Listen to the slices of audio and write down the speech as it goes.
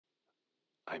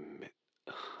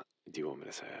Do you want me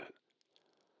to say it?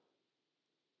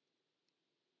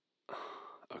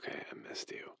 Okay, I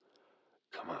missed you.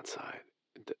 Come outside.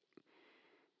 The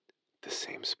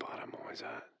same spot I'm always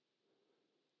at.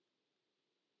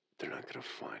 They're not gonna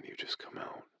find you, just come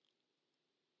out.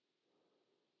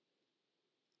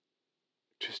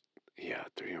 Just, yeah,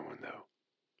 through your window.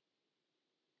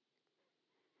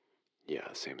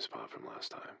 Yeah, same spot from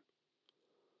last time.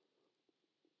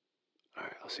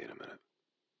 Alright, I'll see you in a minute.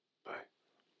 Bye.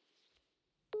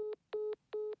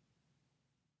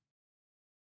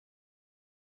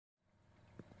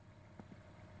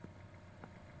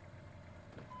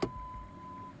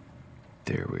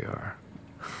 There we are.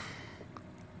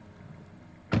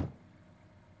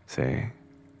 See?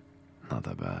 Not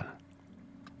that bad.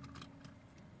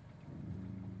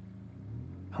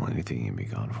 How long do you think you'd be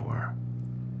gone for?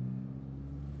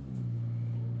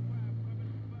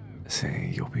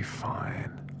 See, you'll be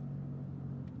fine.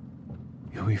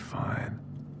 You'll be fine.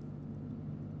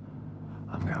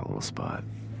 I've got a little spot.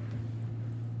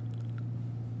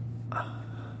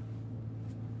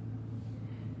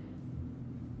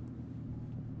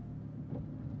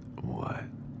 What?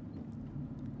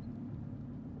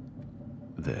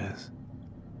 This?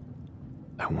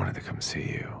 I wanted to come see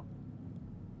you.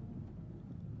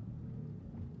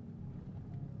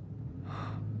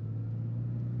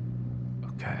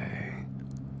 Okay.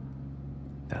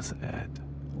 That's it.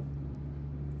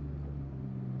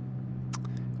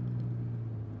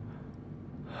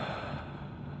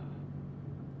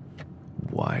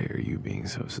 Why are you being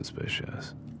so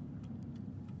suspicious?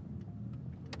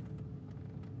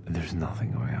 There's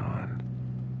nothing going on.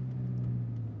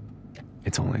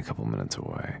 It's only a couple minutes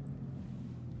away.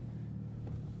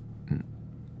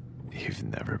 You've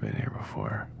never been here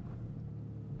before.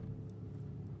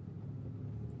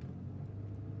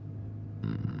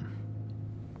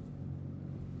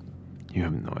 You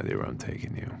have no idea where I'm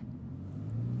taking you.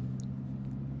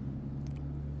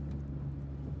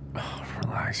 Oh,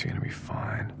 relax, you're gonna be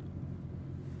fine.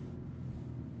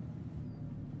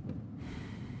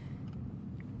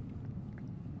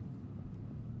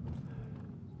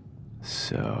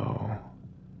 So,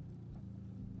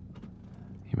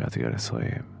 you about to go to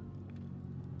sleep?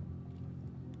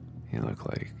 You look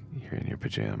like you're in your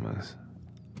pajamas.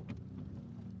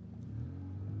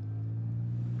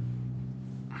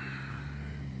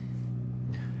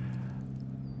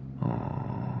 Oh,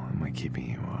 am I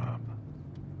keeping you up?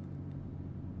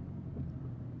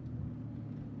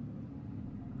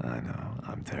 I know,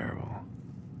 I'm terrible.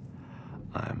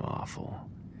 I'm awful,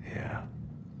 yeah.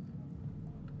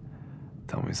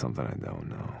 Tell me something I don't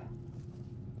know.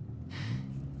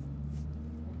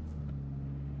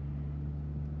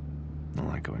 I don't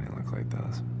like it when you look like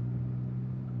this.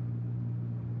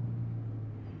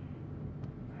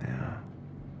 Yeah.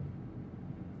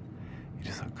 You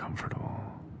just look comfortable.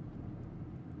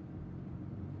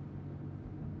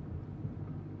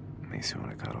 Makes me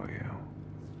want to cuddle you.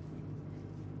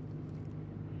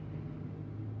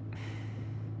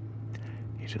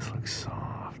 You just look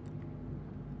soft.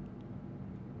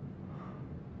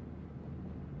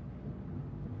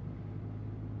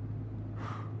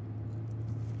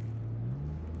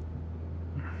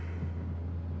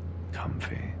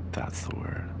 Comfy, that's the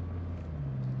word.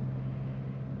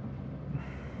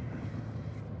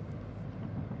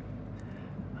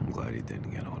 I'm glad you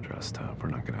didn't get all dressed up. We're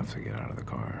not gonna have to get out of the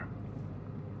car.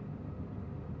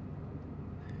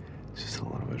 Just a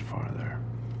little bit farther.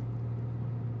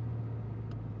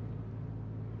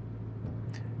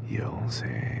 You'll see.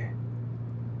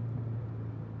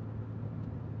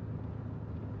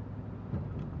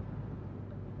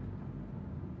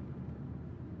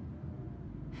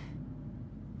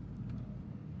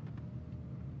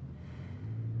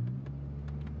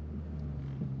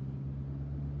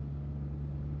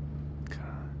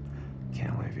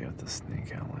 Can't believe you have to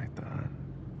sneak out like that.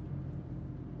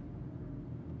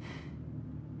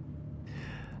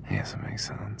 I guess it makes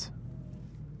sense.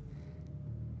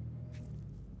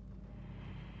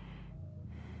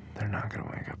 They're not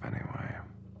gonna wake up anyway.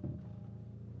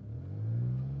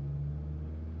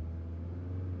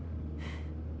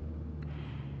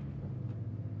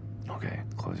 Okay,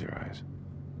 close your eyes.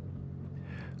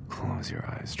 Close your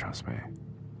eyes, trust me.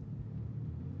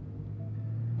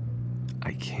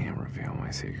 I can't reveal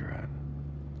my secret.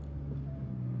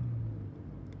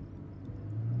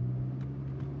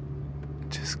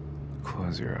 Just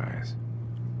close your eyes.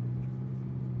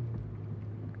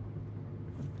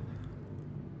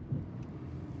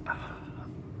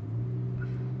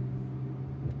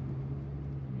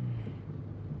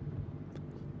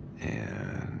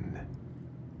 And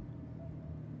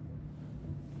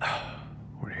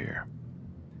we're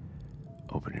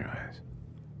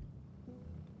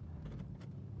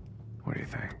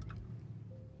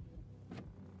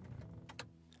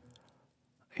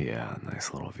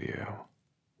nice little view.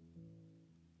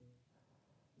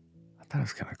 I thought it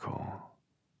was kind of cool.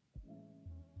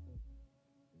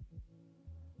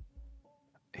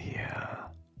 Yeah.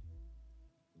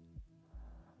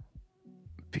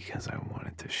 Because I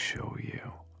wanted to show you,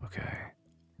 okay?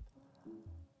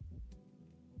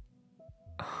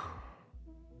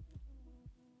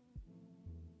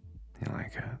 You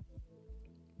like it?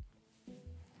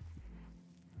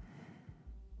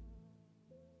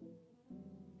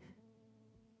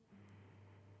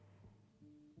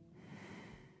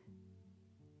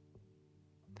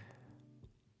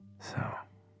 So,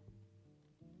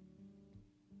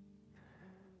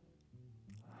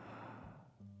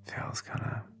 feels kind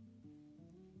of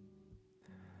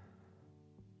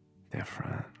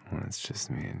different when it's just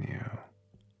me and you.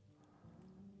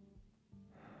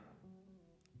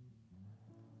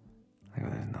 Like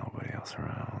when there's nobody else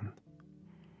around.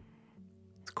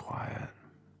 It's quiet.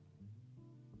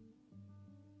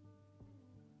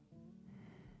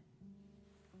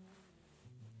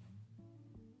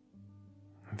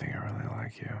 I think I really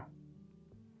like you.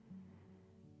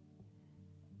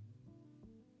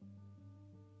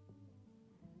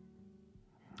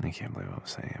 I can't believe I'm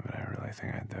saying it, but I really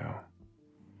think I do.